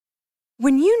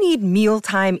When you need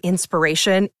mealtime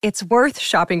inspiration, it's worth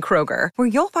shopping Kroger, where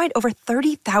you'll find over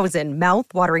 30,000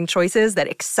 mouth-watering choices that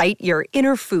excite your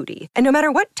inner foodie. And no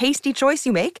matter what tasty choice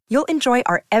you make, you'll enjoy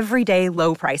our everyday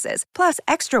low prices, plus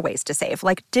extra ways to save,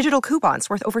 like digital coupons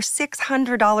worth over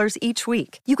 $600 each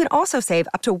week. You can also save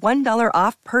up to $1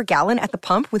 off per gallon at the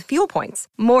pump with fuel points.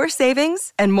 More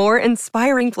savings and more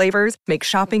inspiring flavors make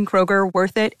shopping Kroger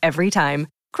worth it every time.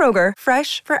 Kroger,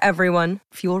 fresh for everyone.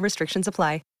 Fuel restrictions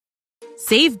apply.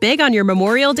 Save big on your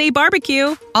Memorial Day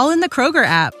barbecue, all in the Kroger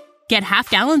app. Get half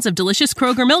gallons of delicious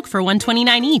Kroger milk for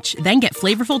 $1.29 each. Then get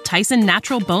flavorful Tyson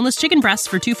natural boneless chicken breasts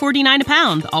for $2.49 a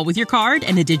pound, all with your card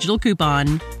and a digital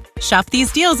coupon. Shop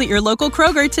these deals at your local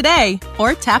Kroger today,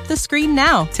 or tap the screen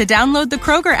now to download the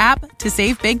Kroger app to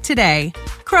save big today.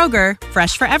 Kroger,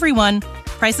 fresh for everyone.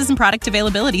 Prices and product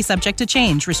availability subject to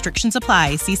change. Restrictions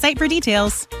apply. See site for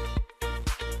details.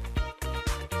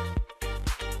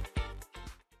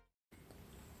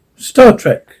 Star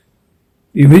Trek,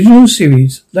 the original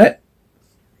series. Let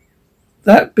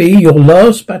that be your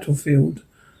last battlefield.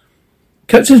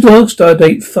 Captain's log,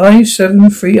 stardate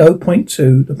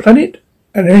 5730.2. The planet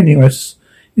Arrhenius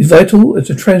is vital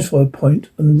as a transfer point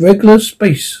on regular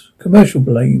space commercial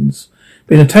planes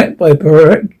being attacked by a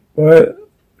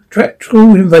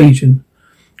batractical invasion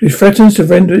which threatens to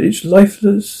render it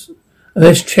lifeless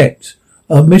unless checked.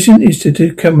 Our mission is to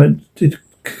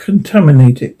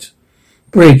decontaminate it.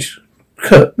 Bridge.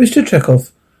 Kurt, Mr.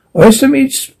 Chekhov, our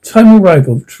estimated time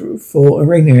arrival for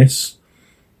Arrhenius.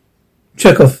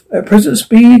 Chekhov, at present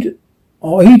speed,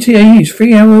 our ETA is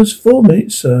 3 hours, 4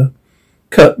 minutes, sir.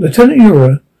 Kurt, Lieutenant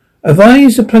Ura,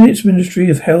 advise the planet's Ministry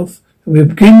of Health that we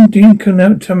begin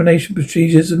decontamination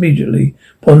procedures immediately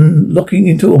upon locking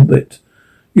into orbit.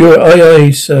 Ura,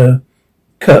 aye, sir.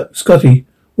 Kurt, Scotty,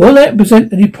 will that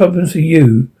present any problems for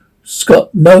you?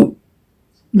 Scott, no,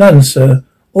 none, sir.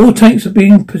 All tanks are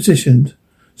being positioned.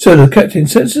 Solo, Captain,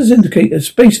 sensors indicate a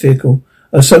space vehicle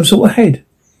of some sort ahead.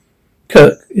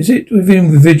 Kirk, is it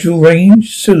within visual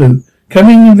range? Sulu,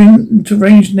 coming into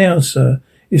range now, sir.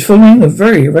 It's following a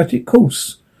very erratic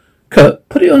course. Kirk,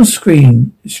 put it on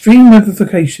screen. Extreme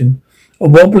magnification. A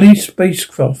wobbly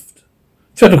spacecraft.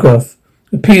 Shuttlecraft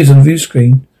appears on the view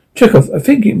screen. Chekhov, I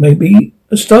think it may be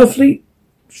a Starfleet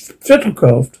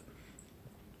shuttlecraft.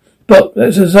 But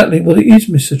that's exactly what it is,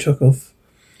 Mr. Chekhov.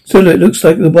 So it looks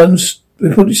like the ones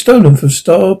reported stolen from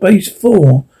Starbase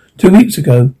 4 2 weeks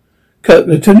ago. Kirk,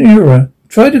 Lieutenant Ura,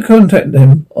 try to contact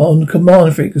them on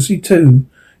command frequency 2.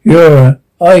 Ura,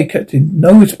 aye, Captain.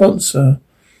 No response, sir.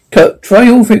 Kirk, try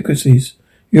all frequencies.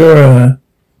 Ura,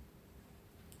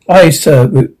 aye, sir.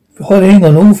 We're holding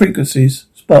on all frequencies.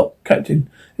 Spock, Captain.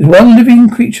 There's one living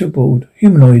creature aboard.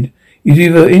 Humanoid. He's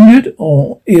either injured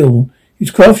or ill. His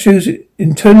craft shows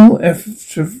internal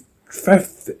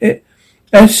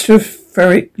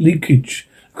atmospheric leakage.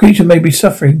 The creature may be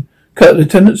suffering. Kurt,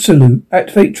 Lieutenant Sulu,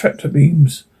 activate tractor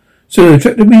beams. Sulu,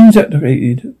 tractor beams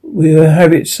activated. We'll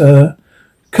have it, sir.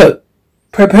 Kurt,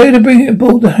 prepare to bring it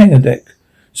aboard the hangar deck.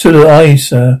 Sulu, aye,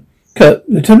 sir. Kurt,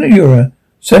 Lieutenant Ura,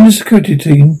 send a security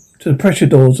team to the pressure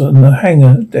doors on the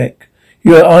hangar deck.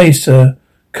 Ura, aye, sir.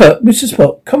 Kurt, Mr.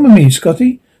 Spock, come with me,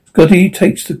 Scotty. Scotty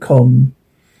takes the com.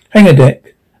 Hangar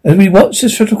deck. As we watch the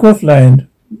shuttlecraft land,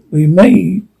 we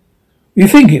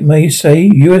think it may say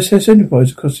USS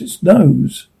Enterprise across its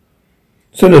nose.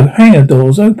 So the hangar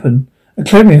doors open, a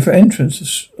clearing for entrance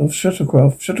of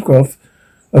shuttlecraft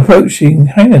approaching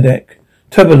hangar deck.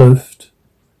 Turbolift.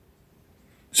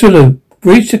 Sulu,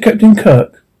 breach to Captain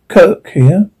Kirk. Kirk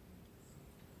here.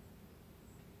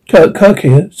 Kirk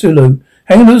here. Sulu.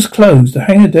 Hangar doors closed. The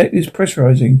hangar deck is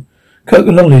pressurizing. Kirk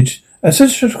acknowledged. As the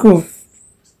shuttlecraft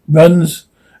runs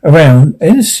around,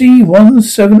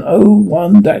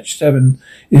 NC-1701-7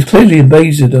 is clearly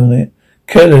emblazoned on it.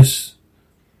 Careless.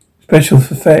 Special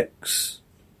effects.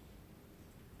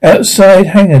 Outside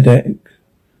hangar deck.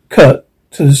 Cut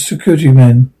to the security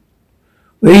men.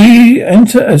 We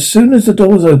enter as soon as the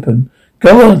doors open.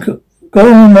 Go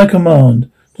on my command.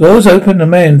 The doors open, the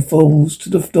man falls to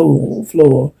the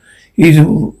floor. He's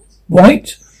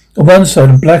white on one side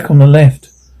and black on the left.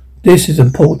 This is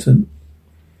important.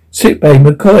 Sickbay,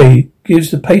 McCoy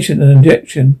gives the patient an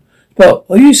injection. But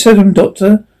are you certain,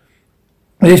 Doctor?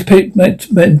 This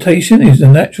pigmentation is the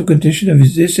natural condition of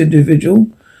this individual?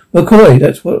 McCoy,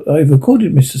 that's what I've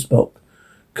recorded, Mr. Spock.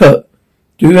 Cut.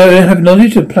 Do you have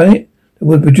knowledge of a planet that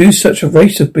would produce such a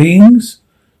race of beings?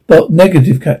 Spock,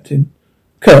 negative, Captain.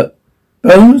 Cut.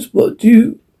 Bones, what do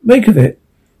you make of it?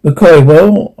 McCoy,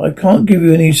 well, I can't give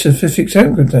you any specific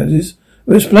circumstances.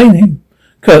 We'll explain him.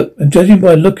 Cut. And judging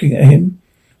by looking at him,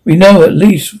 we know at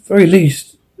least, very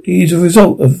least, he's a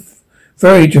result of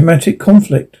very dramatic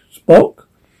conflict. Spock. Spock?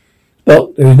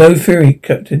 Spock, there is no theory,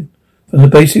 Captain. From the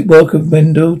basic work of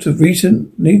Mendel to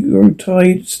recent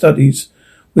nucleotide studies,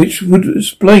 which would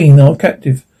explain our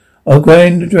captive. Our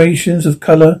gradations of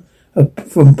colour,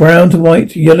 from brown to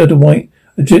white to yellow to white,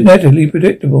 are genetically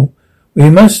predictable. We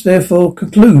must therefore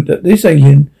conclude that this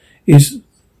alien is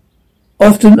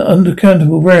often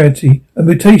unaccountable rarity, a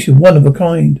mutation, one of a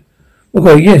kind.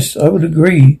 Okay, yes, I would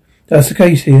agree. That's the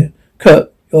case here.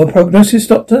 Kirk, your prognosis,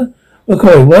 Doctor?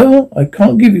 Okay, well, I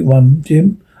can't give you one,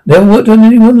 Jim. Never worked on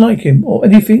anyone like him, or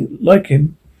anything like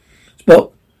him.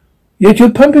 Spock, yet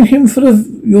you're pumping him full of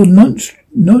your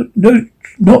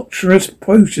noxious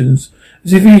potions,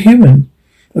 as if he's human.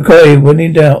 Okay, when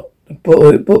in doubt,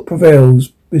 the book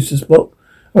prevails, Mr. Spock.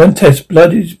 One test,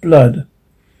 blood is blood.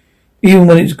 Even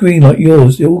when it's green like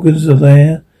yours, the organs are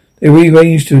there. They're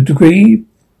rearranged to a degree,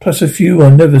 plus a few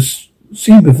I've never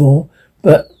seen before,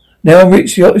 but now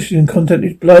rich the oxygen content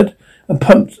is blood and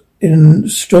pumped in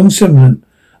strong stimulant.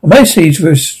 I may say his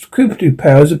recuperative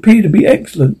powers appear to be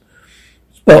excellent.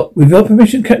 Spock, with your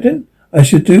permission, Captain, I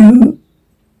should do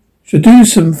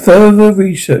some further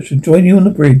research and join you on the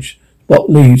bridge. Spock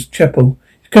leaves. Chapel.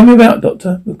 He's coming about,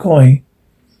 Dr. McCoy.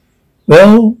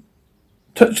 Well,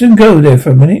 touch and go there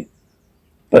for a minute.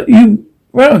 But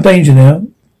we're out of danger now.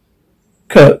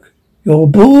 Kirk, you're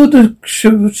aboard the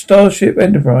Starship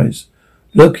Enterprise.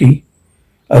 Loki.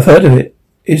 I've heard of it.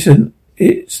 It's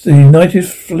the United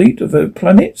Fleet of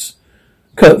Planets.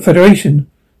 Kirk, Federation.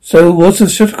 So was the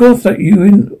shuttlecraft that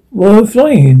you were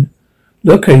flying in?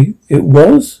 Loki, it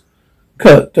was?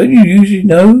 Kirk, don't you usually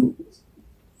know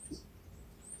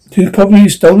whose property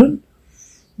is stolen?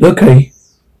 Loki,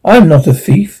 I'm not a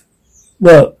thief.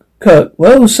 Well, Kirk,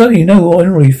 well, certainly no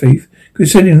ordinary thief,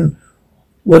 considering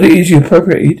what it is you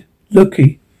appropriated.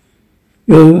 Loki,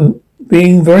 you're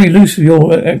being very loose with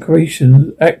your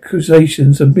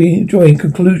accusations and drawing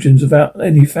conclusions without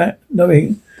any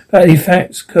knowing about any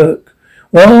facts, Kirk.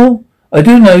 Well, I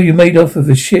do know you made off with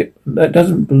a ship that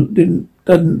does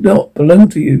not belong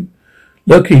to you.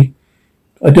 Loki,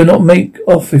 I do not make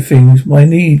off with things. My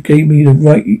need gave me the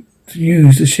right to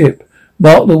use the ship.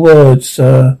 Mark the words,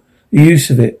 sir, the use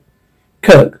of it.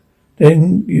 Kirk,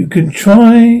 then you can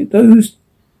try those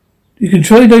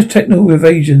technical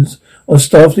evasions on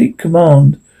Starfleet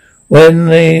Command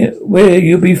where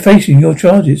you'll be facing your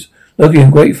charges. Loki,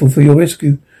 I'm grateful for your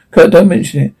rescue. Kirk, don't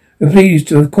mention it. We're pleased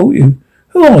to have caught you.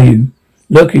 Who are you?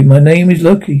 Loki, my name is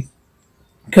Loki.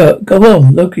 Kirk, go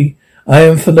on, Loki. I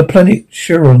am from the planet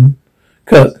Chiron.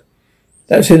 Kirk,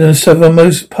 that's in the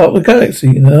southernmost part of the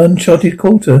galaxy, in an uncharted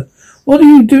quarter. What are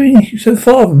you doing so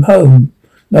far from home?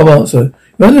 No answer.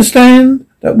 You understand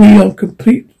that we are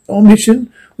complete our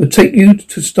mission will take you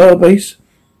to Starbase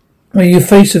where you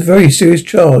face a very serious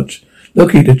charge.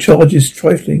 Loki, the charge is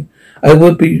trifling. I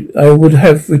would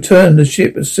have returned the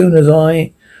ship as soon as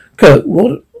Kirk,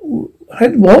 what?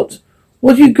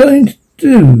 What are you going to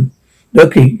do?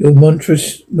 Loki, your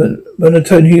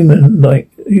monotone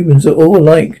humans are all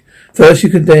alike. First you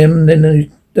condemn,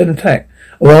 then attack.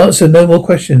 I'll answer no more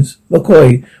questions.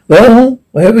 McCoy, well,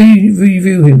 wherever you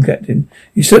view him, Captain,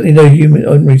 you certainly no human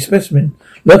ordinary specimen.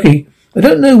 Loki, I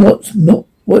don't know what's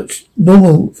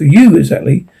normal for you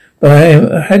exactly, but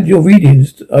I had your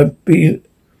readings. To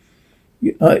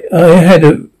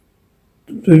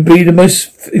be the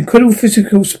most incredible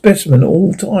physical specimen of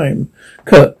all time.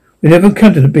 Kirk, we never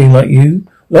encountered a being like you.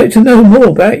 I'd like to know more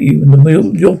about you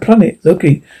and your planet.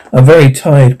 Loki, I'm very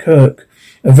tired, Kirk.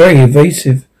 I'm very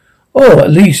evasive. Or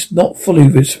at least not fully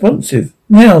responsive.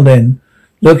 Now then,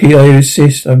 Loki, I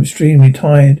insist, I'm extremely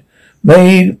tired.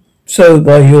 Made so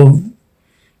by your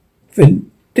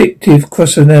vindictive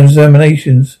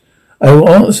cross-examinations. I will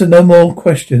answer no more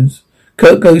questions.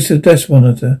 Kirk goes to the desk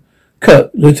monitor.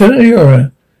 Kirk, Lieutenant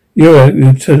Uhura.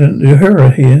 Lieutenant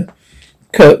Uhura here.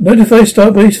 Kirk, notify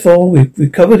Starbase 4. We've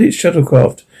recovered its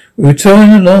shuttlecraft. We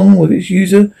return along with its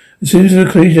user as soon as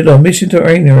we've completed our mission to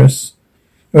Uranus.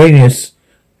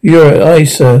 Uhura, aye,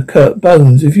 sir. Kirk,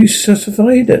 Bones, if you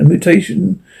certified that the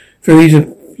mutation theory is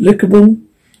applicable,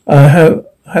 I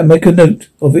make a note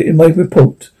of it in my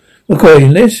report. McCoy,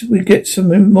 unless we get some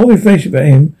more information about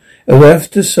him, we'll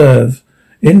have to serve.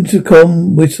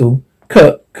 Intercom whistle.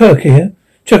 Kirk here.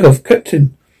 Chekhov,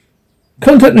 Captain.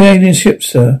 Contact the alien ship,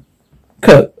 sir.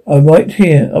 Kirk, I'm right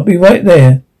here. I'll be right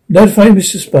there. Notify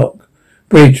Mr. Spock.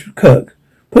 Bridge, Kirk.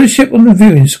 Put the ship on the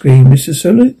viewing screen, Mr.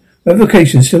 Sulu.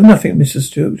 Verification, still nothing, Mr.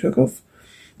 Chekhov.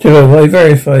 Chekhov, I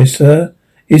verify, sir.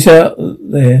 It's out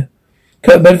there.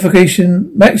 Kirk,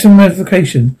 verification, maximum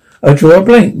verification. I draw a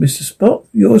blank, Mr. Spock.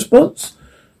 Your response?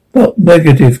 Spock,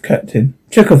 negative, Captain.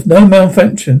 Chekhov, no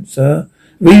malfunction, sir.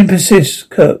 Reading persists.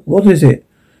 Kirk, what is it?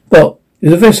 Spock,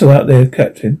 There's a vessel out there,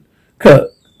 Captain.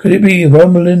 Kurt, could it be a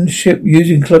Romulan ship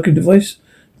using cloaking device?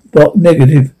 But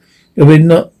negative.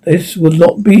 This would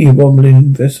not be a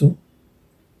Romulan vessel.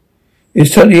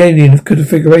 It's totally alien of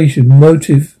configuration.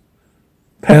 Motive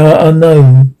power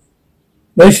unknown.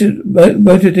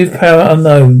 Motive power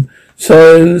unknown.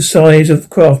 Size of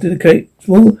craft indicates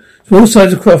small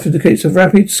size of craft indicates a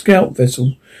rapid scout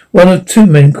vessel. One of 2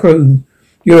 men crew.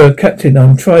 You're a captain.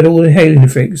 I've tried all the hailing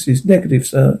effects. It's negative,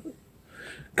 sir.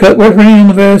 Kurt, weaponry on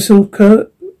the vessel,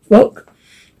 Kurt? Spock?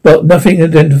 But nothing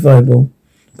identifiable.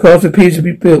 Craft appears to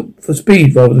be built for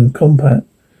speed rather than combat.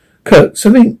 Kurt,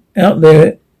 something out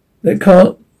there that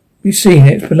can't be seen.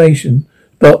 Explanation.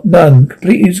 But none.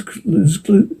 Completely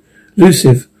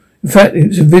elusive. In fact,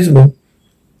 it's invisible.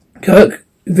 Kirk,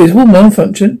 invisible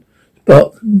malfunction.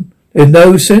 But there's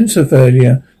no sensor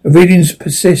failure. The readings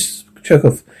persist.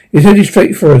 Chekhov. It's headed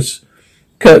straight for us.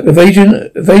 Kirk,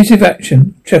 evasive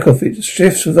action. Chekhov, it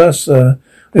shifts with us, sir.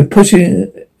 We're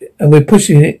pushing to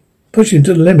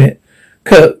the limit.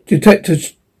 Kirk,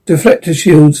 deflector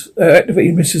shields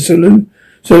activated, Mr. Sulu.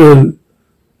 Sulu,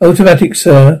 automatic,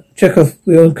 sir. Chekhov,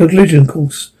 we're on collision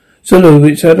course. Sulu,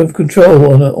 it's out of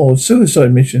control on a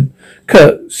suicide mission.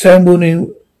 Kirk, sound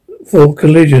warning for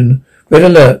collision. Red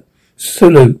alert.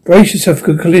 Sulu, brace yourself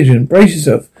for collision. Brace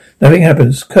yourself. Nothing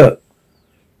happens. Kirk,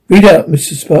 read out,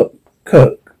 Mr. Spock.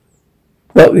 Kirk,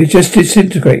 but it just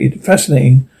disintegrated.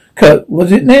 Fascinating. Kirk,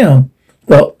 what's it now?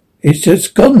 But it's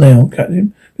just gone now,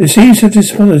 Captain. It seems to have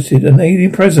disposited an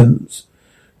alien presence.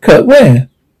 Kirk, where?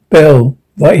 Bell,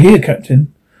 right here,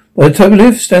 Captain. By the top of the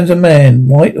lift stands a man,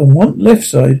 white on one left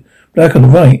side, black on the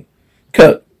right.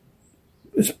 Kirk,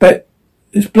 it's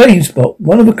Blaine Spot,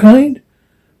 one of a kind?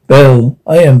 Bell,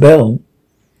 I am Bell.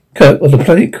 Kirk, of the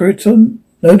planet Krypton,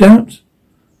 no doubt?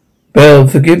 Bell,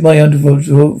 forgive my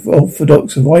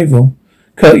unorthodox arrival.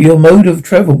 Kirk, your mode of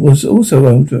travel was also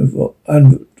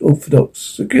unorthodox.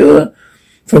 Secure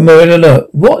from Red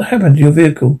Alert. What happened to your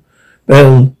vehicle?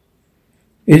 Bell,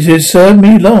 it has served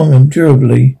me long and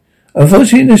durably.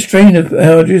 Unfortunately, the strain of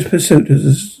arduous pursuit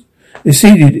has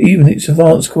exceeded even its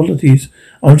advanced qualities.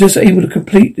 I'm just able to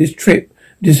complete this trip,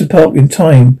 disembark in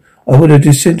time. I would have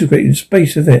disintegrated in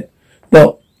space of it.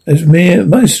 But as mere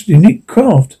most unique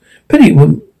craft, pity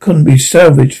couldn't be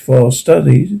salvaged for our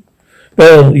studies.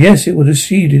 Bell, yes, it would have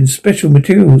sheathed in special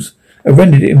materials and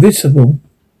rendered it invisible.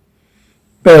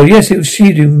 Bell, yes, it was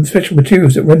sheathed in special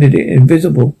materials that rendered it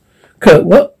invisible. Kurt,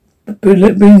 what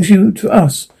brings you to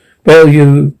us? Bell,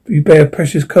 you bear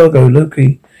precious cargo,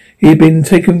 Loki. He had been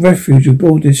taken refuge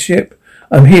aboard this ship.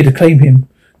 I'm here to claim him.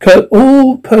 Kurt,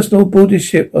 all personnel aboard this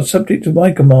ship are subject to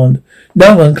my command.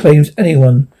 No one claims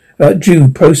anyone without due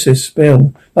process.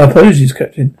 Bell, my apologies,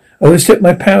 Captain. I overstepped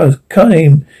my powers.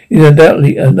 Claim is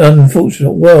undoubtedly an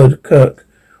unfortunate word, Kirk.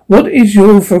 What is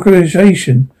your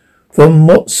authorization? From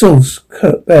what source?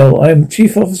 Kurt Bell. I am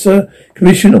Chief Officer,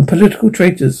 Commission on Political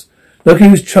Traitors. Loki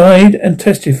was tried and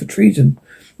tested for treason.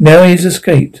 Now he has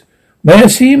escaped. May I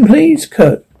see him, please?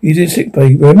 Kurt. He's in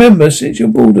sickbay. Remember, since you're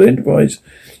aboard the Enterprise,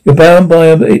 you're bound by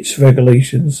its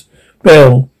regulations.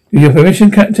 Bell. With your permission,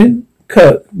 Captain?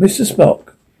 Kirk. Mr.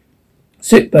 Spock.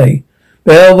 Sickbay.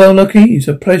 Bell, well, Loki, it's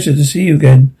a pleasure to see you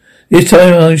again. This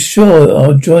time I'm sure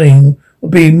our joining will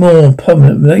be more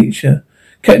permanent in nature.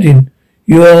 Captain,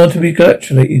 you are to be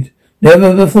congratulated.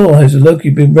 Never before has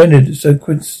Loki been rendered so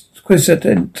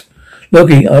quiescent.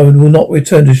 Loki, I will not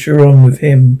return to Sharon with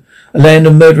him, a land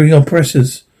of murdering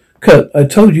oppressors. Kurt, I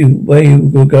told you where you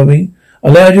were going.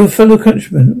 Allowed your fellow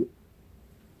countrymen.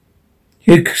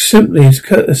 Here simply is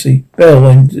courtesy. Bell,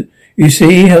 and you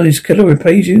see how this killer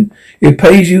repays you? He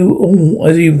repays you all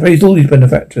as he repays all his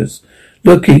benefactors.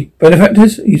 Loki,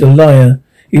 benefactors? He's a liar.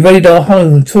 He raided our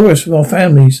home, tore us from our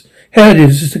families, herded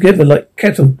us together like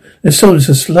cattle, and sold us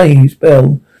as slaves.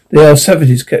 Bell, they are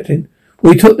savages, Captain.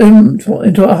 We took them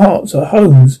into our hearts, our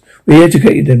homes. We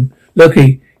educated them.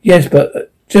 Loki, yes,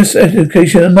 but just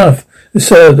education enough to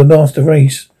serve the master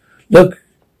race. Loki,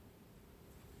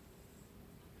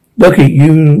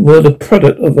 you were the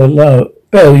product of our love.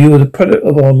 Bell, you were the product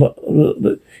of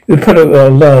our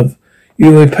love.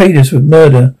 You repaid us with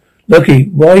murder. Loki,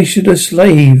 why should a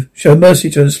slave show mercy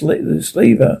to a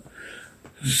slaver?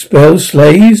 Spell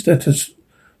slaves?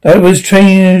 That was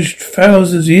changed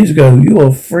thousands of years ago. You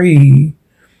are free.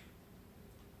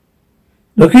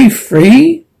 Loki,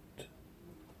 free?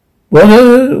 What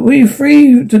are we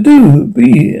free to do?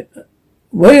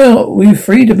 Why are we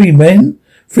free to be men?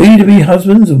 Free to be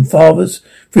husbands and fathers?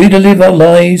 Free to live our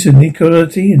lives in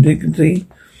equality and dignity?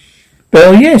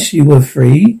 Bell, yes, you were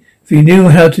free. If you knew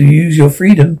how to use your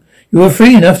freedom, you were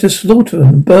free enough to slaughter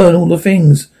and burn all the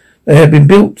things that had been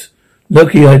built.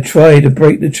 Lucky I tried to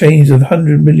break the chains of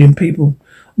 100 million people.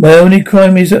 My only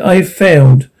crime is that I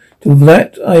failed. To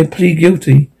that I plead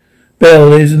guilty.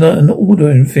 Bell, there's not an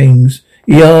order in things.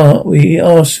 We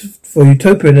asked for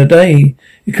utopia in a day.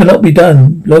 It cannot be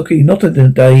done. Loki, not in a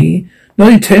day.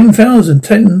 Not in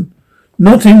 10,000.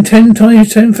 Not in 10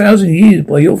 times 10,000 years,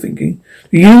 by your thinking.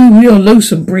 You, your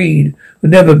loathsome breed, will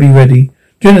never be ready.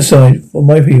 Genocide for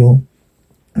my people.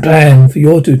 Plan for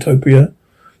your utopia.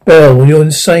 Bell, you're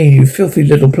insane, you filthy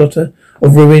little plotter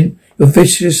of ruin. You're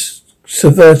vicious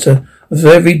subverter of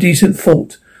every decent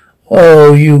thought.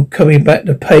 Oh, you coming back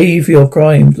to pay for your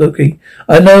crimes, Loki.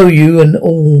 I know you and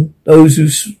all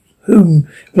those whom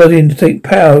bloody in to take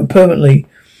power permanently.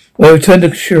 When I return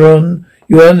to Chiron,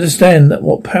 you will understand that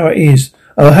what power is.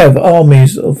 I'll have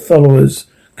armies of followers.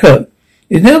 Kirk,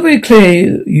 it's now very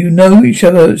clear you know each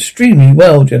other extremely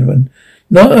well, gentlemen.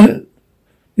 The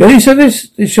only service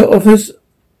this shot offers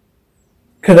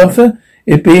can offer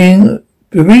is being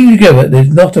together. There's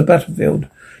not a battlefield.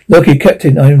 Loki,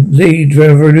 Captain, I lead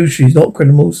revolutionaries, not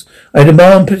criminals. I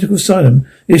demand political asylum.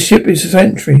 This ship is a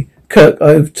sanctuary. Kirk,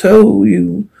 I've told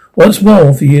you once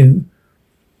more for you.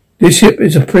 This ship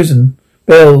is a prison.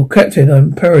 Bell, Captain, I'm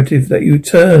imperative that you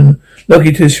turn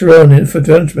Loki to Chiron for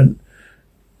judgment.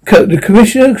 Kirk, the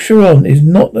Commissioner of Chiron is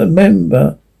not a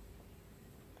member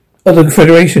of the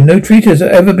Federation. No treaty has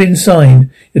ever been signed.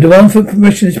 The demand for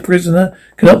permission of this prisoner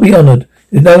cannot be honoured.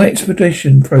 There's no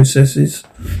expedition processes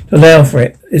to allow for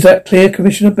it. Is that clear,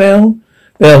 Commissioner Bell?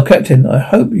 Bell, Captain, I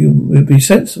hope you will be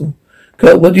sensible.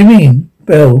 Kirk, what do you mean?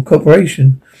 Bell,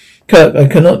 cooperation. Kirk, I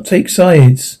cannot take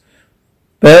sides.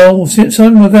 Bell, since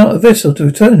I'm without a vessel to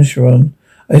return to Chiron,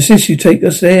 I insist you take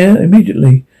us there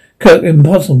immediately. Kirk,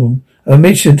 impossible. A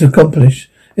mission to accomplish.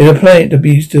 It's a planet to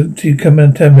be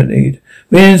contaminated.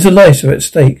 Millions of lives are at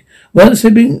stake. Once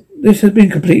this has been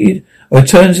completed, I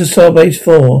return to Starbase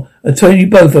 4 and turn you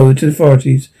both over to the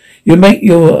authorities. You make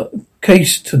your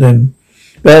case to them.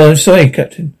 Bell, I'm sorry,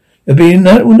 Captain.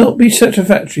 That will not be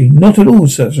satisfactory. Not at all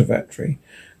satisfactory.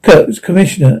 Kirk,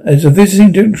 Commissioner, as a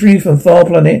visiting dignitary from far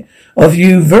planet, offer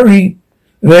you every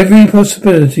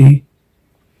possibility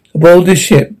aboard this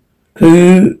ship. Could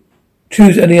you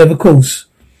choose any other course?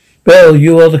 Bell,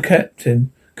 you are the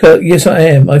captain. Kirk, yes I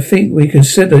am. I think we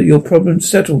consider your problem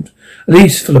settled, at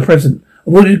least for the present.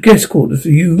 I ordered guest quarters for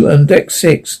you on deck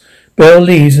 6. Bell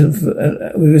leaves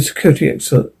with a security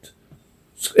escort.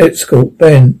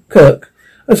 Ben, Kirk,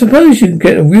 I suppose you can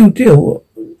get a real deal.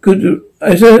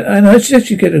 And I suggest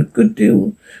you get a great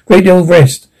deal of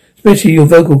rest, especially your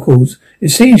vocal cords. It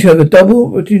seems you have a double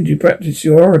opportunity to practice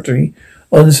your oratory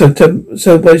on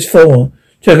Starbase 4.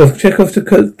 Chekhov to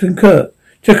Captain Kirk.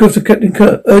 Chekhov to Captain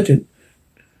Kirk. Urgent.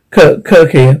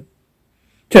 Kirk here.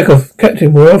 Chekhov,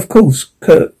 Captain, we're off course.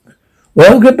 Kirk.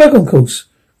 Well, get back on course.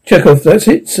 Chekhov, that's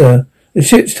it, sir. The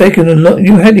ship's taken a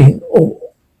new heading,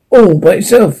 all by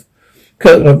itself.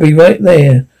 Kirk, I'll be right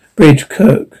there. Bridge,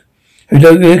 Kirk. Have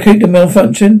you located the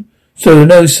malfunction? So,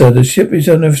 no, sir. The ship is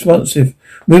unresponsive.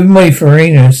 Moving away from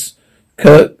Uranus.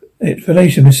 Kirk,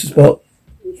 explanation, Mr.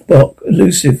 Spock,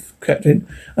 elusive, Captain.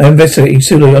 I investigate.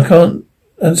 Sulu, I can't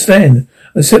understand.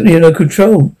 I simply have no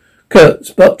control. Kirk,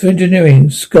 Spock to engineering.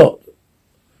 Scott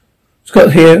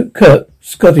here. Kirk,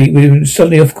 Scotty, we're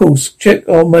suddenly off course. Check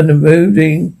on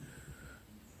moving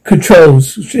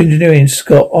controls. Engineering.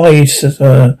 Scott, aye,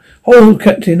 sir. Hold,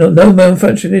 Captain. No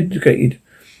malfunction indicated.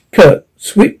 Kirk,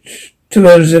 switch to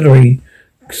auxiliary.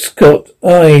 Scott,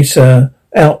 aye, sir.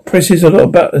 Out. Presses a lot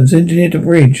of buttons. Engineer to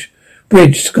bridge.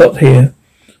 Bridge, Scott here.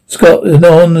 Scott,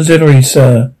 on auxiliary,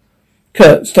 sir.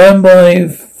 Kirk, stand by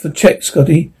for check,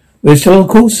 Scotty. We're still on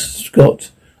course,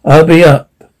 Scott. I'll be up.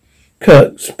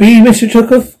 Kirk, speed, Mr.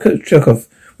 Chekhov.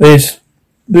 We're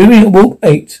moving at warp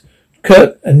 8.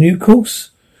 Kirk, a new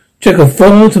course. Chekhov,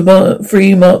 4 to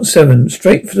 3 Mark 7.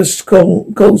 Straight for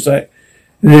the coal sack.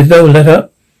 There's no let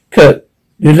up. Kirk,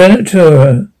 Lieutenant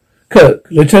Uhura.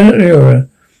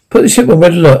 Put the ship on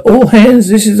red alert. All hands,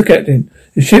 this is the captain.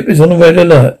 The ship is on red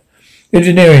alert.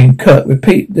 Engineering, Kirk,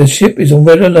 repeat, the ship is on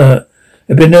red alert.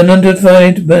 There has been an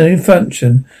undefined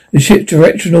malfunction. The ship's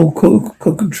directional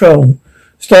control.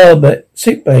 Starboard,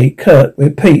 sickbay, Kirk,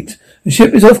 repeat. The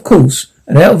ship is off course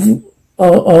and out of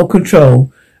our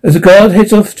control. As the guard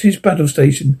heads off to his battle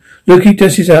station, Loki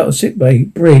dashes out of sickbay.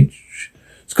 Bridge.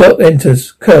 Scott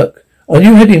enters. Kirk, are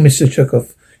you heading, Mr.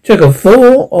 Chekhov? Chekhov,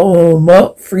 4 or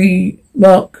Mark 3,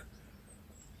 Mark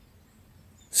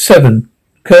 7.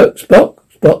 Kirk,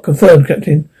 Spock, confirmed,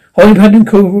 Captain. Holding padding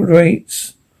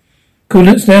coordinates.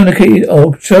 Coordinates now indicated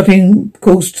are charting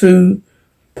course to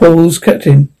poles,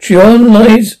 Captain. Chiron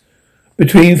lies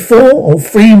between 4 or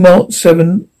 3 Mark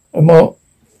 7 and Mark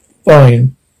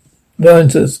 5.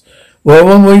 Enters. We're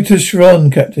on way to Sharon,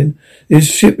 Captain.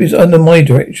 This ship is under my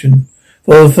direction.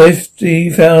 For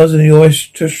 50,000 US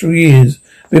terrestrial years,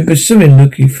 I've been pursuing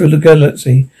Loki through the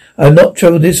galaxy. I have not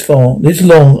travelled this far, this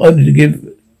long, only to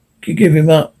give him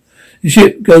up. The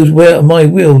ship goes where my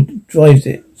will drives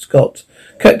it, Scott.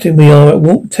 Captain, we are at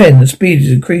warp 10. The speed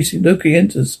is increasing. Loki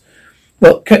enters.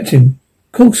 But, Captain,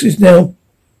 course is now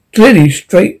clearly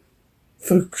straight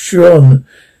for Sharon.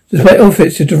 Despite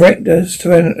efforts to direct us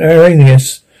to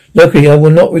Arrhenius. Loki, I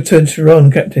will not return to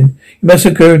Sharon, Captain. You must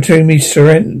have guaranteed me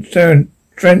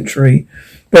sanctuary.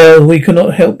 Bell, we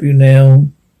cannot help you now.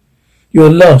 You are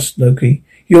lost, Loki.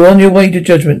 You are on your way to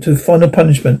judgment, to final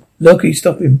punishment. Loki,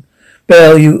 stop him.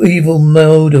 Bell, you evil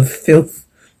mode of filth.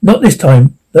 Not this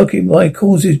time. Loki, my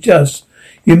cause is just.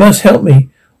 You must help me.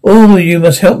 All of you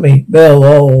must help me. Bell,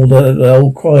 the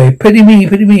old cry. Pity me,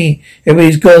 pity me.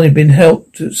 Everybody's gone and been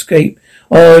helped to escape.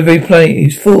 Oh, every planet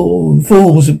is full, and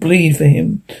fools who bleed for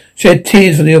him. Shed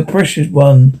tears for the precious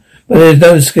one. But there's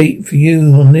no escape for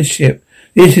you on this ship.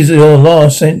 This is your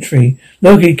last century.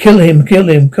 Loki, kill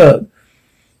him, Kirk.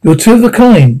 You're two of a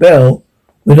kind, Bell.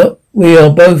 We are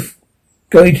both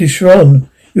going to Sharon.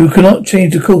 You cannot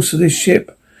change the course of this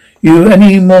ship. You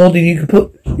any more than you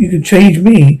can change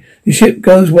me. The ship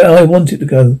goes where I want it to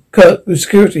go. Kirk, with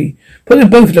security. Put them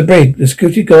both in the brig. The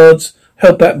security guards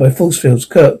held back by force fields.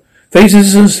 Kirk,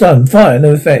 phasers and stun. Fire,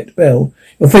 no effect. Bell,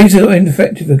 your phasers are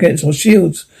ineffective against our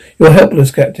shields. You're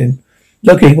helpless, Captain.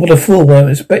 Loki, what a fool. I'm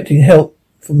expecting help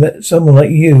from someone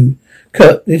like you.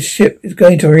 Kirk, this ship is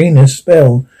going to Arrhenius.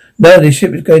 Bell, now this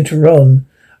ship is going to Ron.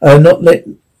 I'll not let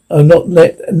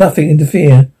nothing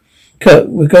interfere. Kirk,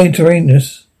 we're going to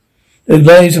Arrhenius. The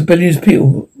lives of billions of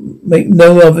people make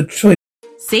no other choice.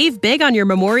 Save big on your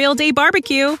Memorial Day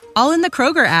barbecue, all in the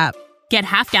Kroger app. Get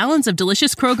half gallons of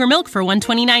delicious Kroger milk for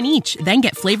 $1.29 each. Then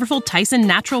get flavorful Tyson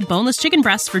natural boneless chicken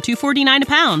breasts for $2.49 a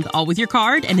pound, all with your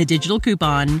card and a digital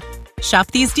coupon. Shop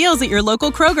these deals at your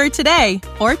local Kroger today,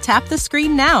 or tap the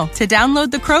screen now to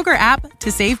download the Kroger app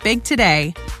to save big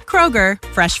today. Kroger,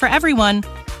 fresh for everyone.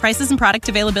 Prices and product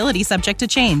availability subject to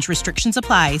change. Restrictions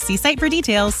apply. See site for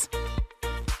details.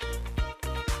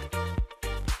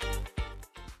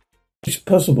 It's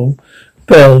possible.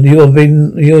 Bell, you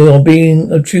are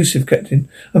being obtrusive, Captain.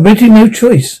 I'm making no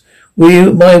choice.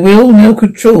 My will now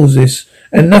controls this,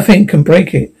 and nothing can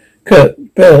break it. Kirk,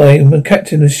 Bell, I am the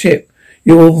captain of the ship.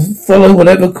 You will follow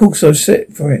whatever course I've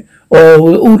set for it, or I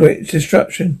will order its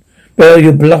destruction. Bell,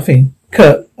 you're bluffing.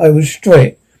 Kirk, I will destroy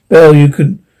it. Bell, you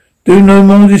can do no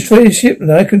more to destroy the ship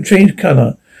than I can change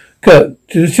colour. Kirk,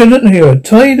 to the Lieutenant Hero,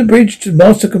 tie the bridge to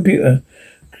master computer.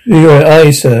 You're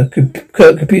aye, sir.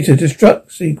 Kirk, computer,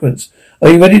 destruct sequence. Are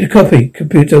you ready to copy?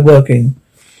 Computer working.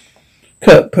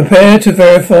 Kirk, prepare to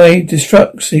verify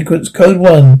destruct sequence code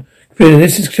 1. Computer,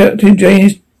 this is Captain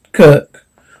James Kirk.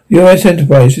 US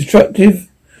Enterprise.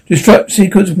 Destruct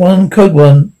sequence 1, code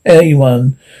 1,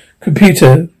 A1.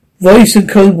 Computer, voice and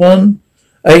code 1,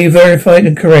 A verified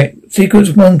and correct.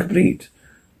 Sequence 1 complete.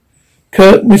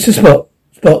 Kirk, Mr. Spock.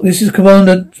 Spock, this is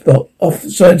Commander Spock,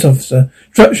 Science Officer.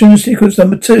 Instruction sequence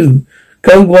number 2.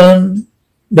 Code 1,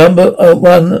 number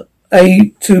 1,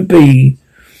 A to B.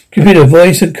 Computer,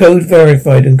 voice and code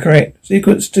verified and correct.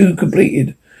 Sequence 2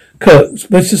 completed. Kirk,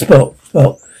 Mr. Spock.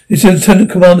 Spock, this is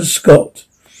Lieutenant Commander Scott,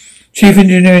 Chief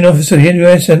Engineering Officer of the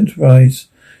US Enterprise.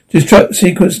 Destruct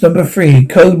sequence number 3.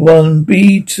 Code 1,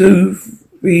 B2,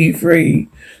 B3.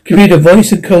 Computer,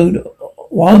 voice and code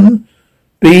 1,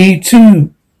 B2,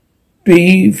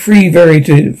 B3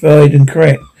 verified and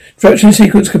correct. Instruction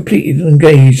sequence completed and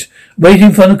engaged.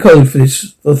 Waiting for the code for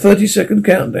this, for a 30-second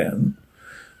countdown.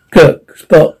 Kirk,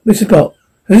 Spock, Mr. Spock,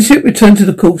 has the ship returned to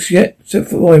the course yet? Except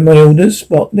for my orders?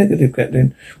 Spock, negative,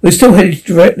 Captain. We're still headed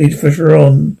directly for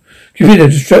Sharon. Computer,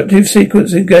 destructive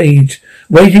sequence engaged.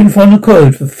 Waiting for the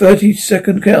code for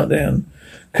 30-second countdown.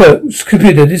 Kirk,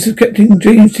 computer, this is Captain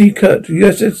James T. Kirk to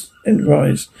USS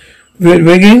Enterprise.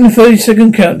 Beginning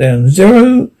 30-second countdown.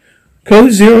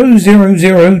 Code 000,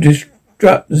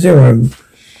 destruct 0.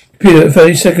 Computer,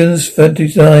 30 seconds,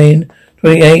 39,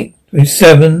 28,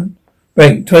 27,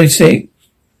 break, 26,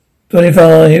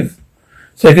 25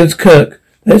 seconds. Kirk,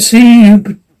 let's see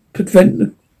you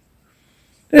prevent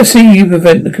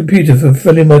the computer from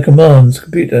fulfilling my commands.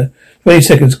 Computer, 20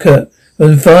 seconds. Kirk,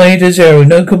 from 5 to 0,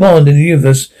 no command in the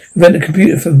universe prevent the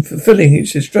computer from fulfilling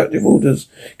its destructive orders.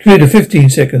 Computer,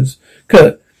 15 seconds.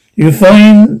 Kirk, you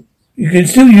can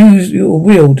still use your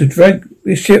will to drag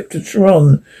this ship to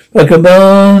Sharon by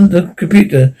command the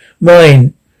computer.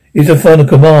 Mine is the final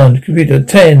command. Computer,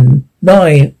 10,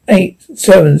 9, 8,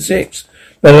 7, 6.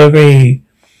 But I agree.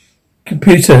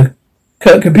 Computer,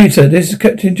 Kirk, computer, this is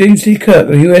Captain James C. Kirk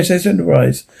of USS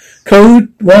Enterprise.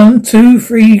 Code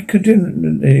 123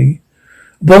 continuity.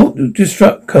 Abort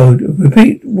destruct code.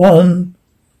 Repeat code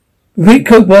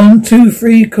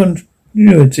 123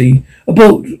 continuity.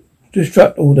 Abort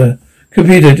destruct order.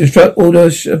 Computer, destruct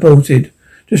order aborted.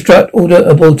 Destruct order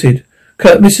aborted.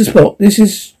 Kirk, Mr. Spock, this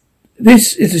is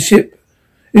a ship.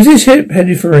 Is this ship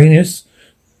headed for Uranus?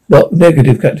 What?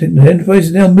 Negative, Captain. The Enterprise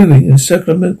is now moving in a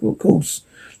circular course.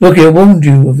 Look, I warned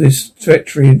you of this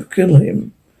treachery. Kill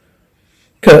him.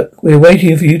 Kirk, we're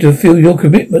waiting for you to fulfill your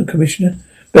commitment, Commissioner.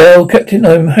 Bell, Captain,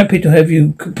 I'm happy to have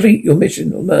you complete your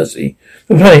mission of mercy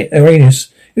for planet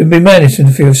Uranus. It would be madness to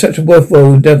interfere with such a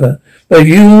worthwhile endeavour. But if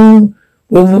you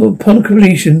will, upon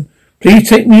completion, please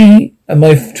take me and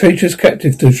my traitorous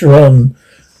captive to Sharon.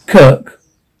 Kirk,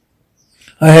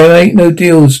 I have made no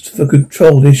deals for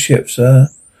control of this ship, sir.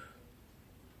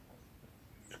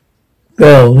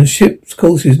 Bell, the ship's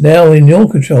course is now in your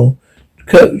control.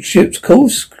 Kirk, ship's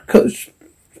course?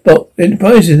 Spock,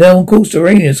 Enterprise is now on course to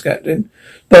Uranus, Captain.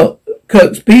 Spock,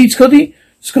 Kirk, speed, Scotty?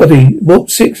 Scotty,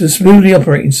 warp 6 is smoothly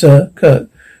operating, sir. Kirk,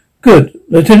 good.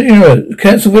 Lieutenant Uhura,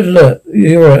 cancel red alert.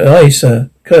 Uhura, aye,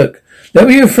 sir. Kirk, let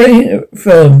me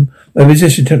affirm my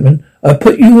position, gentlemen. I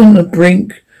put you on the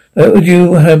brink. That would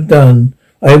you have done.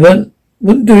 I wouldn't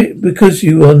do it because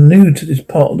you are new to this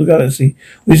part of the galaxy,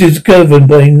 which is governed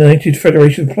by a United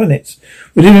Federation of Planets.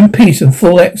 We live in peace and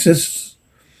full exercise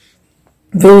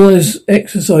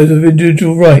of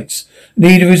individual rights.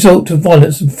 Need a result of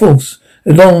violence and force.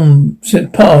 A long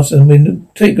since past, and we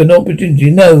take an opportunity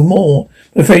to know more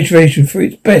the Federation for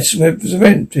its best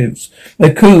representatives.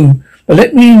 My crew. But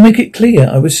let me make it clear,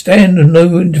 I would stand on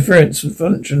no interference with the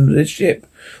function of this ship.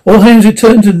 All hands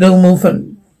return to normal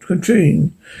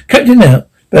controlling. Captain out.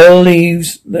 Bell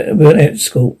leaves with an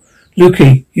escort.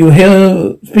 Lukey, you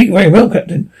hear speak very well,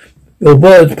 Captain. Your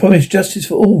words promise justice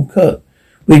for all, Kirk.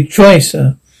 We try,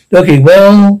 sir. Lukey,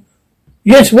 well,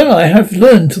 yes, well, I have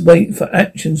learned to wait for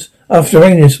actions after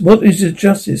Uranus. What is the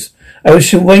justice? I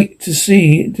shall wait to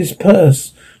see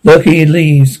disperse. Lukey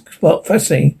leaves. Spot,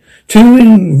 fascinating. Two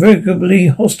invariably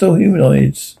hostile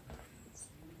humanoids.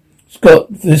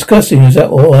 Scott, disgusting, is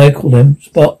that what I call them?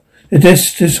 Spot, the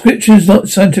description is not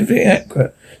scientifically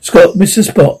accurate. Scott, Mr.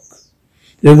 Spock,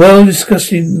 they're well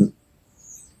discussing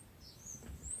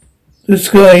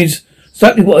describes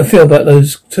exactly what I feel about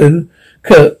those two.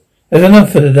 Kirk, there's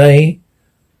enough for today.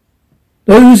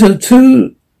 Those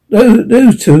two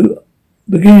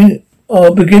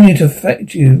are beginning to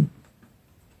affect you.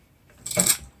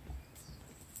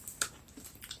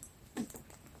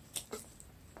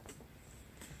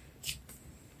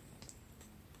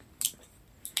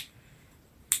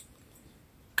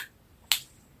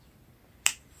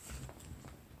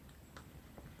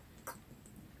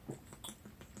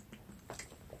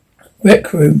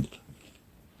 Rec room.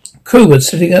 Crew were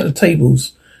sitting at the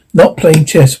tables, not playing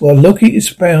chess, while Loki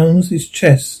expounds his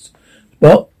chest.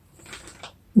 But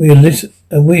we are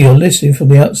listening from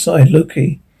the outside.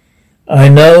 Loki, I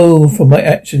know from my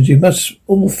actions you must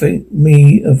all think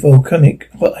me a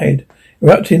volcanic hothead,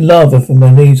 erupting lava from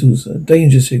my nasals,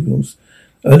 danger signals,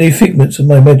 only figments of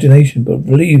my imagination. But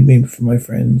believe me, my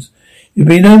friends, there'll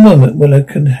be no moment when I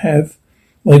can have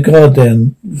my guard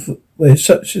down, where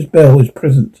such as Bell is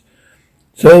present.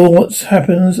 So what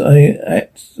happens? I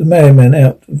act the madman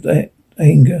out of that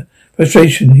anger,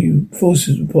 frustration he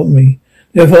forces upon me.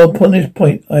 Therefore, upon this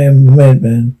point, I am the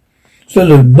madman.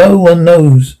 So no one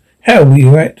knows how we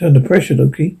act under pressure,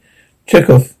 Loki.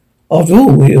 Chekhov. After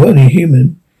all, we are only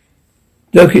human.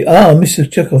 Loki, Mr.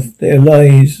 Chekhov, there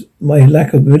lies my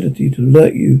lack of ability to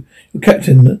alert you, your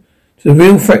captain, to the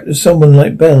real fact of someone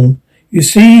like Bell. You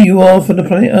see, you are from the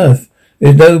planet Earth.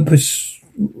 There is no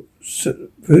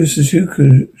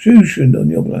persecution on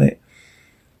your planet.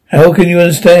 How can you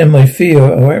understand my fear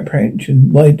or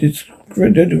apprehension, my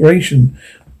degradation,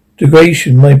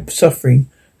 my suffering?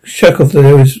 Chekhov,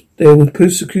 there was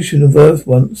persecution of Earth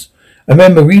once. I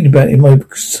remember reading about it in my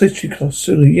history class,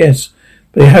 yes,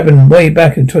 but it happened way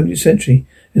back in the 20th century.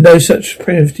 There's no such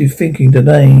primitive thinking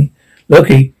today.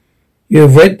 Loki, you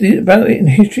have read about it in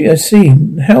history, I see.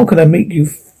 How can I make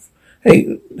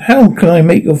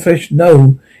your flesh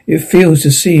know it feels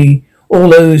to see all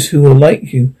those who are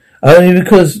like you, only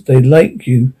because they like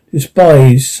you,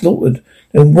 despised, slaughtered,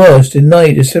 and worse,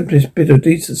 denied the simplest bit of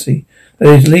decency that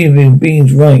is leaving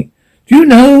beings right? Do you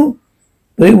know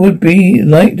what it would be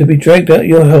like to be dragged out of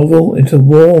your hovel into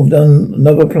war on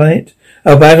another planet?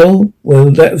 A battle?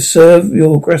 Will that serve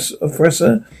your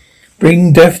oppressor?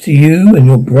 Bring death to you and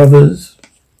your brothers?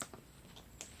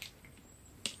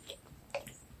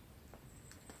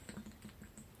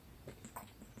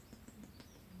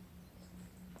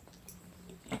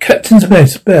 Captain's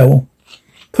Mess, Bell.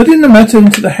 Putting the matter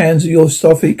into the hands of your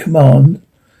Starfleet Command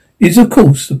is, of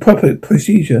course, the proper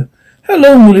procedure. How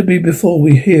long will it be before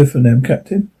we hear from them,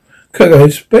 Captain? Kirk, I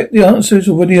expect the answer is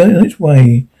already on its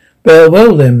way. Bell,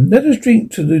 well then, let us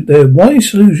drink to their wise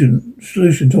solution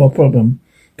to our problem.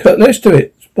 Kirk, let's do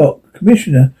it. Spock,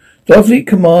 Commissioner, Starfleet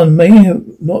Command may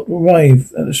have not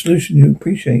arrived at the solution you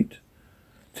anticipate.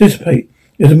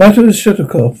 It's a matter of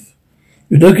Shuttlecock.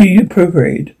 With Loki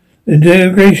appropriated. The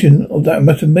integration of that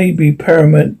matter may be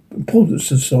paramount importance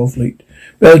to Starfleet.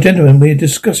 Well, gentlemen, we are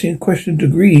discussing a question of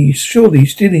degree. Surely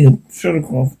stealing a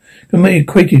shuttlecraft can be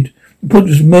equated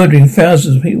with murdering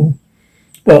thousands of people.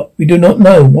 But we do not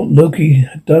know what Loki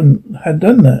had done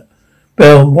that.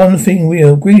 Bell, one thing we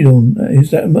are agreed on is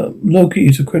that Loki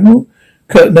is a criminal.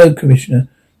 Kirk, no, Commissioner.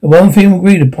 The one thing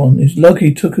agreed upon is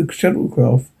Loki took a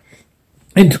shuttlecraft.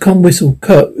 Intercom whistle.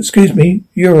 Kirk, excuse me,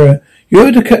 You're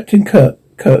the Captain. Kirk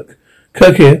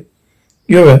here.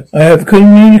 Yura, I have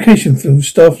communication from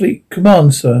Starfleet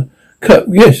Command, sir. Kirk,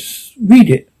 yes, read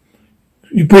it.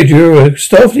 Bridge, Yura,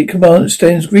 Starfleet Command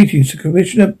extends greetings to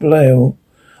Commissioner Blale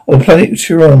of the planet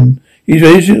Chiron.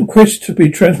 His request to be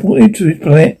transported to his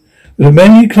planet with the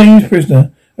man he claims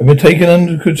prisoner have been taken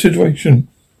under consideration.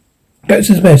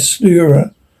 Captain's Mess,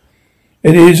 Yura.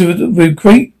 It is with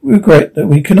great regret that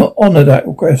we cannot honour that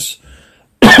request.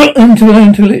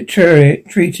 Intergalactic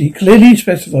Treaty clearly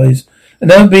specifies that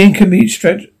no being can be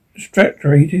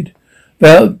extracted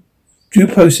without due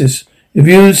process. In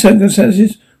view of the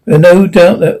circumstances, there is no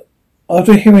doubt that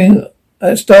after hearing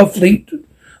at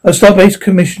Starbase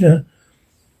Commissioner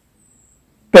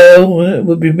Bell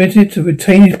would be permitted to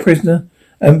retain his prisoner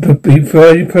and be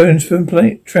provided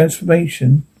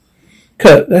transformation.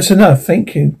 Kirk, that's enough,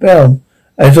 thank you. Bell,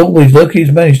 as always, Loki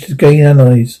has managed to gain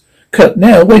allies. Cut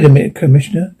now, wait a minute,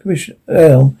 Commissioner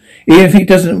L. Even if he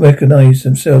doesn't recognize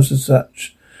themselves as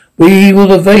such, we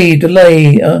will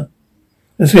delay,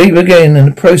 escape again, and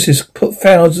the process put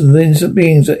thousands of innocent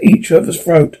beings at each other's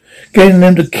throat, getting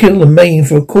them to kill and maim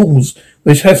for a cause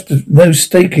which has no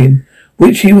stake in,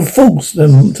 which he will force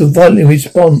them to violently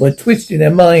respond by twisting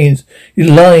their minds, his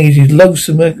lies, his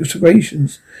loathsome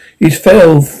exaggerations, his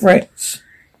foul threats.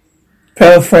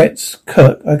 Kirk,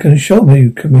 I can assure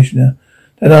you, Commissioner,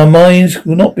 that our minds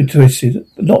will not be twisted,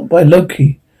 but not by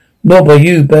Loki, nor by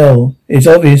you, Bell. It is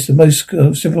obvious, the most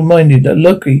simple-minded, that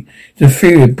Loki is the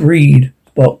inferior breed,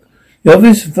 Spock. The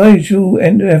obvious visual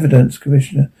evidence,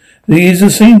 Commissioner, that he is the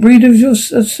same breed as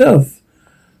yourself.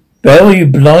 Bell, are you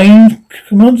blind,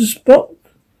 Commander Spock?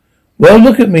 Well,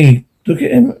 look at me. Look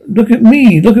at him. Look at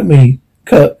me.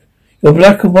 Kirk, you're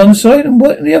black on one side and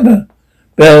white on the other.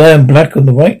 Bell, I am black on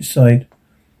the right side.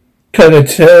 Kirk, I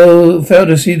fail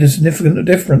to see the significant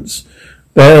difference.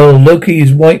 Bell, Loki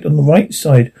is white on the right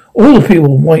side. All the people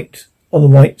are white on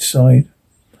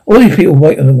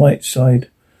the right side.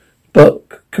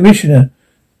 But, Commissioner,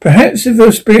 perhaps if the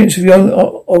experience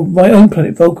of my own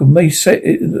planet Vulcan may set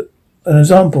it an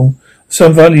example of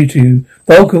some value to you.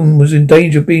 Vulcan was in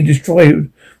danger of being destroyed.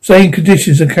 Same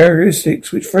conditions and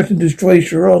characteristics which threatened to destroy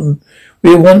Chiron.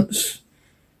 We were once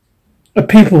a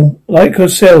people like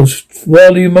ourselves,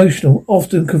 wildly emotional,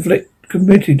 often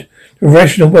committed to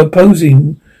irrational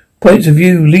opposing points of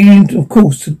view, leading, of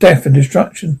course, to death and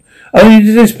destruction. Only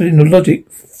the discipline of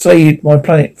logic saved my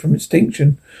planet from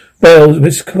extinction. Bell,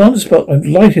 with Commander Spock, I'm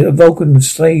delighted that Vulcan was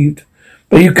saved.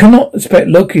 But you cannot expect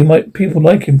Loki and people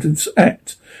like him to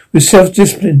act with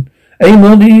self-discipline any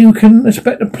more than you can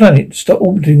expect a planet to stop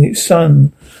orbiting its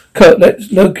sun. Kirk,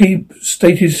 let Loki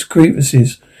state his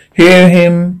grievances. Hear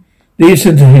him.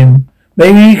 Listen to him.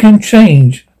 Maybe he can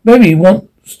change. Maybe he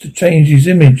wants to change his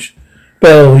image.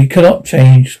 Bell, he cannot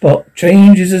change. Spock,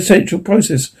 change is an essential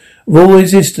process of all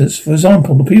existence. For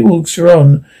example, the people of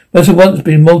Chiron must have once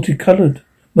been monocolored.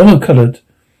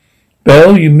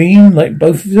 Bell, you mean like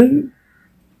both of you?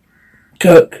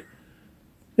 Kirk,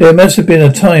 there must have been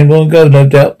a time long ago, no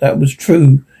doubt that was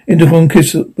true. Intercom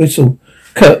whistle.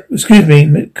 Kirk, excuse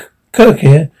me, Kirk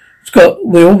here. Scott,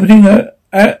 we're orbiting an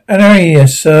area,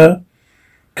 yes, sir.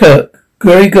 Kirk,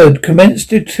 very good. Commence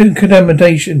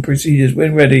decontamination procedures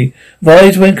when ready.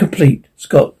 Advise when complete.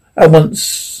 Scott, at once,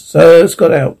 sir.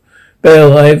 Scott out.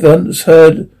 Bell, I have once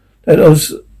heard that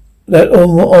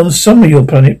on some of your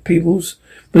planet peoples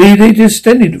believe they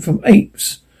descended from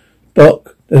apes.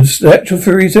 Spock, the actual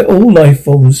theory is that all life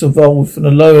forms evolved from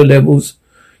the lower levels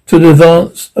to the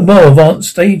more advanced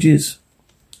stages.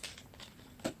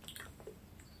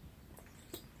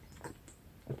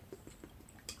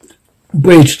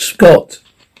 Bridge, Scott.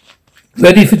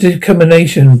 Ready for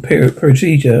decontamination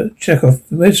procedure. Chekhov.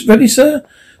 Ready, sir?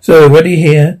 Sir, ready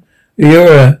here.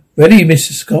 You're ready,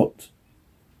 Mr. Scott.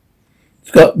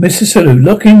 Scott, Mr. Sulu,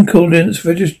 lock-in coordinates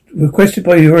requested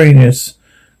by Uranus.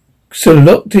 Sulu,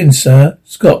 locked in, sir.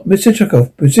 Scott, Mr.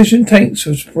 Chekhov, position tanks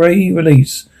for spray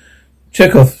release.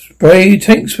 Chekhov, spray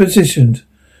tanks positioned.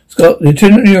 Scott,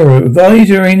 Lieutenant Euro, advise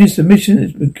Uranus the mission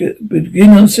is begin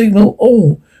on signal.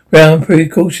 All ground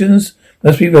precautions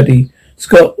must be ready.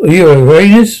 Scott,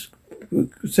 Uranus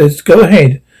says go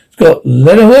ahead. Scott,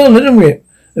 let him rip.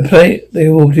 The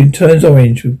orbiting turns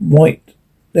orange with white,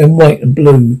 then white and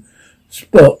blue.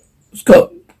 Scott,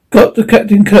 got the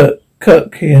Captain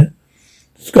Kirk here.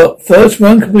 Scott, first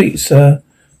run complete, sir.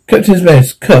 Captain's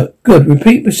mess. Kirk, good.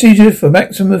 Repeat procedure for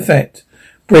maximum effect.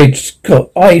 Bridge,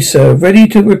 Scott, aye, sir. Ready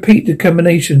to repeat the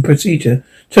combination procedure.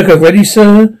 Chekhov, ready,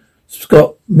 sir?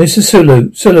 Scott, Mr.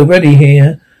 Sulu, ready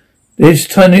here. These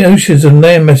tiny oceans and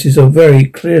land masses are very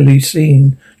clearly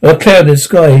seen. Not a cloud in the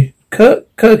sky. Kirk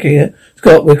here.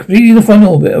 Scott, we're completing the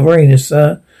final orbit of Uranus,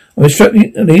 sir. I'm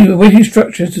awaiting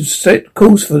instructions to set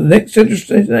course for the next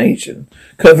destination.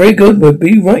 Kirk, very good. We'll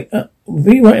be right up.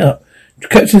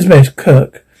 Captain's mess,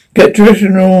 Kirk. Get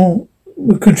directional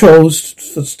controls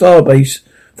for Starbase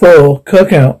 4.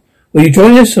 Kirk out. Will you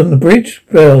join us on the bridge?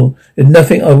 Well, there's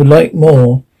nothing I would like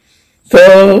more.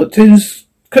 Captain's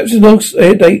log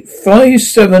date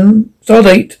 57.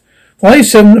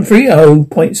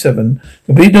 5730.7.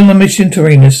 Completed on the mission to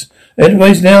Uranus.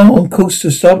 Enterprise now on course to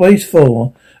Starbase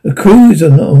 4. The crew is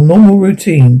on a normal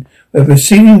routine. We're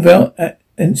proceeding without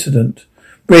incident.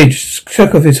 Bridge.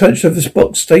 Chekhov is hunched over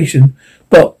Spock station.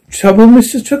 Spock. Trouble,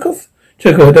 Mr. Chekhov?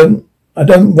 Chekhov, I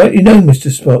don't rightly know, Mr.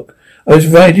 Spock. I was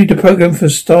provided the program for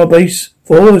Starbase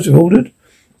 4 as ordered.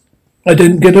 I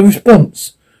didn't get a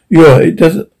response. Yeah, it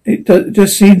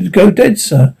just seemed to go dead,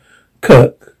 sir.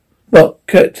 Kirk. Spock.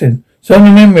 Captain. Some of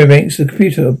the memory banks of the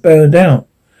computer are burned out.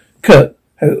 Kirk.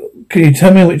 Can you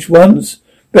tell me which ones?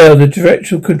 Bell, the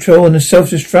directional control and the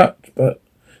self-destruct,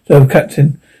 so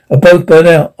Captain, are both burned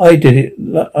out. I did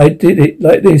it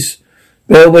like this.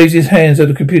 Bell waves his hands at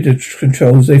the computer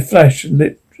controls. They flash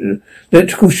and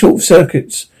electrical short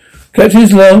circuits.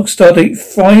 Captain's log, stardate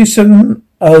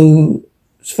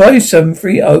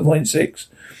 5730.6.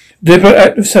 Deliberate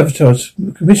act of sabotage.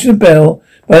 Commissioner Bell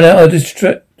burned out a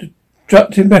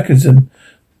destructive mechanism.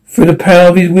 Through the power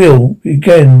of his will,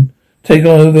 again taken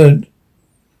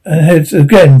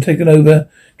over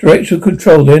directional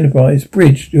control of the Enterprise.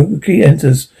 Bridge, your key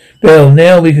enters. Bell,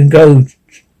 now we can go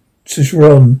to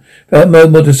Sharon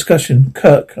without more discussion.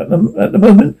 Kirk, at the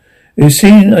moment, I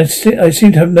seem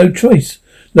to have no choice.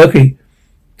 Lucky.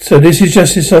 So this is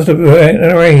justice after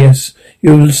Uranus.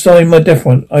 You will sign my death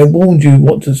warrant. I warned you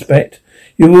what to expect.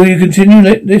 Will you continue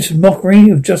let this mockery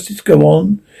of justice go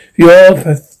on? If you are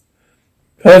past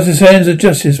the hands of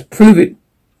justice, prove it.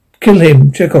 Kill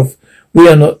him, Chekhov. We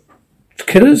are not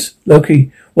killers.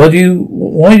 Loki, why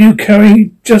do you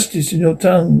carry justice in your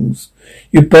tongues?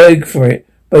 You beg for it,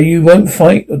 but you won't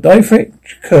fight or die for it?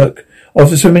 Kirk,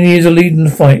 after so many years of leading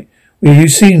the fight, you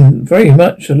seem very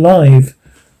much alive.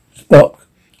 Spock,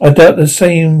 I doubt the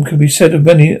same can be said of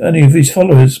any of his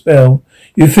followers. Bell,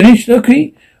 you finished,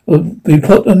 Loki? Or be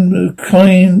put on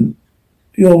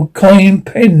your kind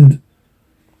penned.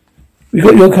 We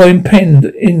got your kind penned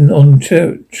in on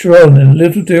Sharon and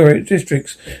little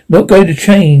districts. Not going to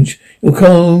change. Your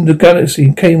comb the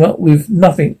galaxy came up with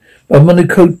nothing but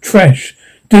monocode trash,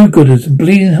 do-gooders and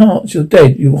bleeding hearts. You're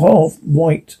dead. You're half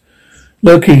white.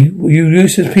 Loki, will you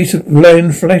use this piece of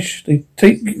land flesh? I'll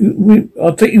take you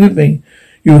with me.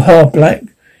 You half black.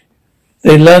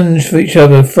 They lunge for each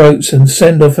other's throats and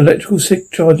send off electrical sick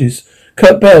charges.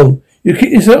 Kurt Bell, you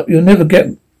keep this up, you'll never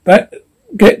get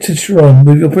to Sharon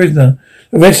with your prisoner.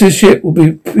 The rest of the ship will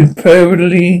be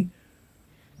irreparably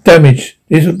damaged.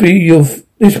 This will be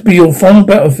your final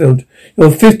battlefield. Your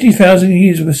 50,000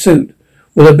 years of pursuit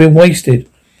will have been wasted.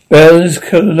 Bell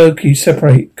and Loki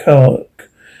separate Kirk.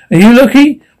 And you,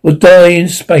 Loki, will die in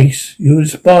space. You will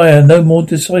inspire no more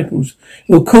disciples.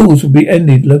 Your cause will be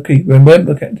ended, Loki.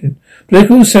 Remember, Captain.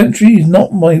 Political sanctuary is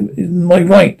not my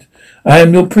right. I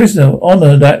am your prisoner.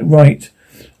 Honor that right,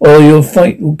 or your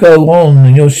fight will go on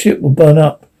and your ship will burn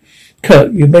up.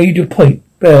 Kirk, you made your point.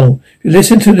 Bell, if you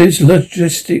listen to this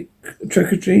logistic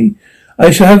trickery,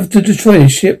 I shall have to destroy the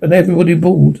ship and everybody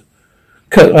aboard.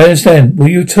 Kirk, I understand. Will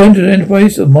you turn to the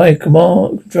Enterprise of my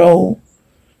control?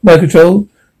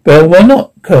 Bell, why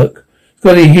not, Kirk?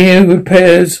 Scotty, here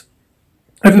repairs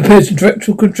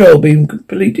directional control being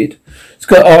completed.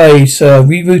 Scott, aye, sir.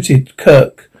 Rerouted.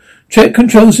 Kirk, check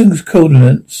controls and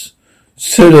coordinates.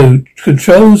 Sulu,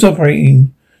 controls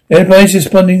operating. The Enterprise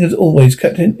responding as always,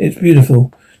 Captain. It's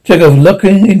beautiful. Chekhov,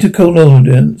 locking into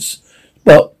coordinates.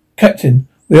 But, Captain,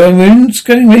 we are in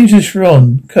scanning range of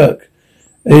Sharon. Kirk,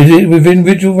 Is it within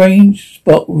visual range?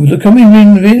 Spot, we're coming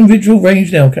in within visual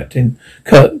range now, Captain.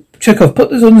 Cut. Chekhov, put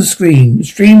this on the screen.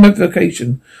 Stream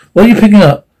location. What are you picking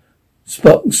up?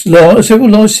 Spot, several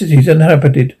large cities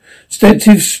uninhabited.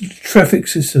 Extensive traffic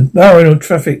system. Barren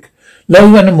traffic.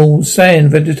 Low animals,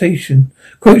 sand, vegetation.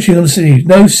 Coaching on the cities.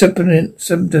 No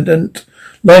sentient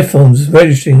life forms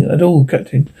registering at all,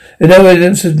 Captain. There's no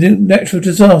evidence of natural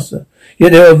disaster.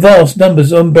 Yet there are vast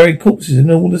numbers of unburied corpses in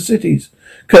all the cities.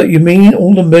 Cut, you mean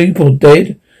all the people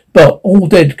dead? But all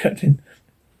dead, Captain.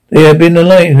 They have been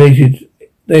annihilated.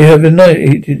 They have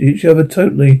annihilated each other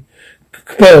totally.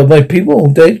 Bell, my people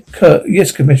all dead? Cut,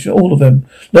 yes, Commissioner, all of them.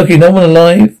 Loki, no one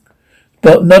alive?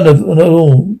 But none of them at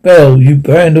all. Bell, you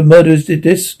band of murderers did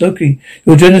this. Loki,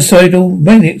 your genocidal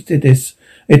maniacs did this.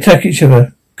 They attack each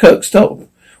other. Kirk, stop.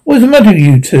 What is the matter with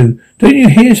you two? Don't you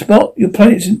hear, Spot? Your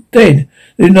planet's dead.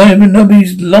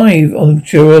 Nobody's alive on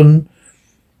Chiron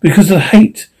because of the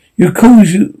hate. Your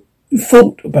cause you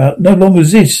thought about no longer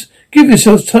exists. Give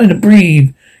yourselves time to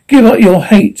breathe. Give up your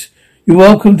hate. You're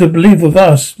welcome to believe with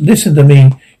us. Listen to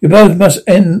me. You both might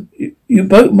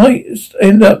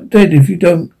end up dead if you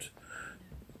don't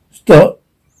start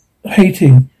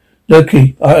hating.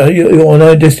 Loki, you're an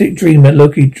idealistic dreamer.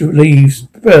 Loki leaves.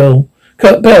 Bell.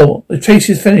 Cut. Bell. The chase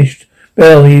is finished.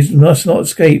 Bell, he must not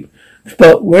escape.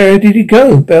 Spot, where did he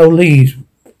go? Bell leaves.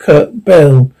 Cut.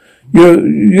 Bell.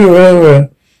 Aurora.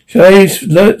 Shall I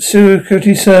alert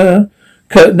security, sir?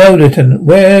 Cut. No, Lieutenant.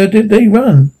 Where did they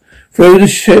run? Through the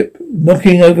ship,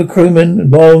 knocking over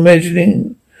crewmen while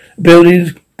imagining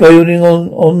building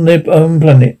on their own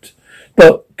planet.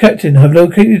 But, Captain, have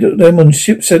located them on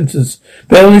ship sensors.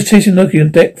 Bell is chasing Loki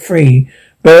on deck 3.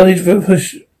 Bell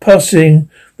is passing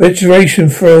registration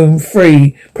throne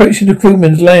 3, approaching the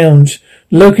crewman's lounge.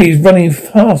 Loki is running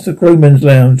past the crewman's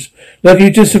lounge. Loki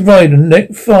just arrived on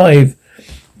deck 5,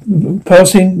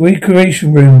 passing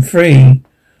recreation room 3.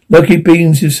 Loki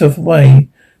beams himself away.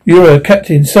 You're a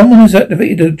Captain. Someone has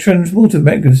activated a transporter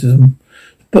mechanism.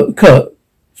 But cut.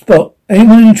 Spot.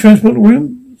 Anyone in the transport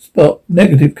room? Spot.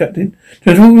 Negative, Captain.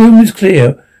 Transport room is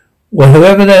clear. Well,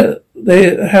 however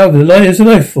the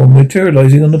life form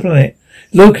materializing on the planet.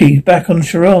 Loki back on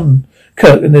Chiron.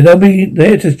 Kirk, and there's nobody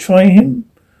there to try him?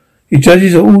 Your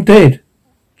judges are all dead.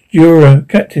 You're a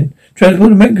Captain.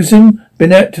 Transport mechanism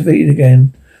been activated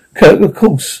again. Kirk, of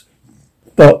course.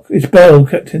 Spock, it's Bell,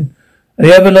 Captain. And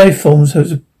the other life forms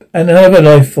another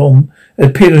life form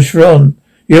appeared on Chiron.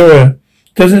 Yura.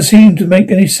 Doesn't seem to make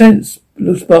any sense.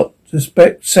 Looks about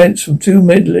suspect sense from two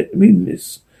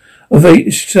meaningless of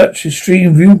such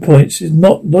extreme viewpoints is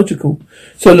not logical.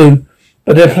 Sulu,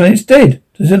 but their planet's dead.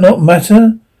 Does it not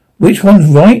matter which one's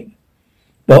right?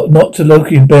 But not to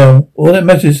Loki and Bell. All that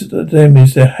matters to them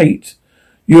is their hate.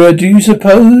 Yura, do you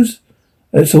suppose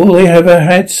that's all they ever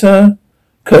had, sir?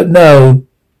 No.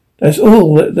 That's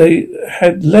all that they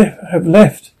have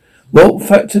left. Well,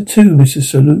 Factor 2, Mr.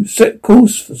 Sulu. Set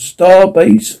course for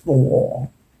Starbase 4.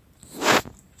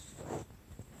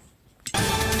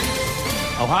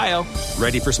 Ohio,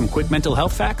 ready for some quick mental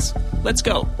health facts? Let's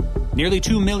go. Nearly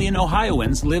 2 million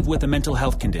Ohioans live with a mental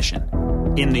health condition.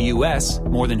 In the U.S.,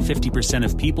 more than 50%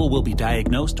 of people will be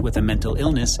diagnosed with a mental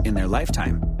illness in their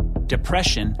lifetime.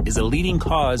 Depression is a leading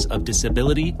cause of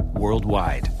disability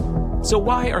worldwide. So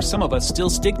why are some of us still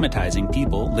stigmatizing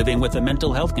people living with a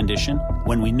mental health condition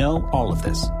when we know all of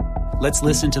this? Let's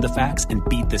listen to the facts and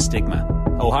beat the stigma.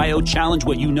 Ohio, challenge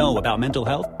what you know about mental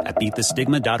health at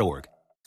beatthestigma.org.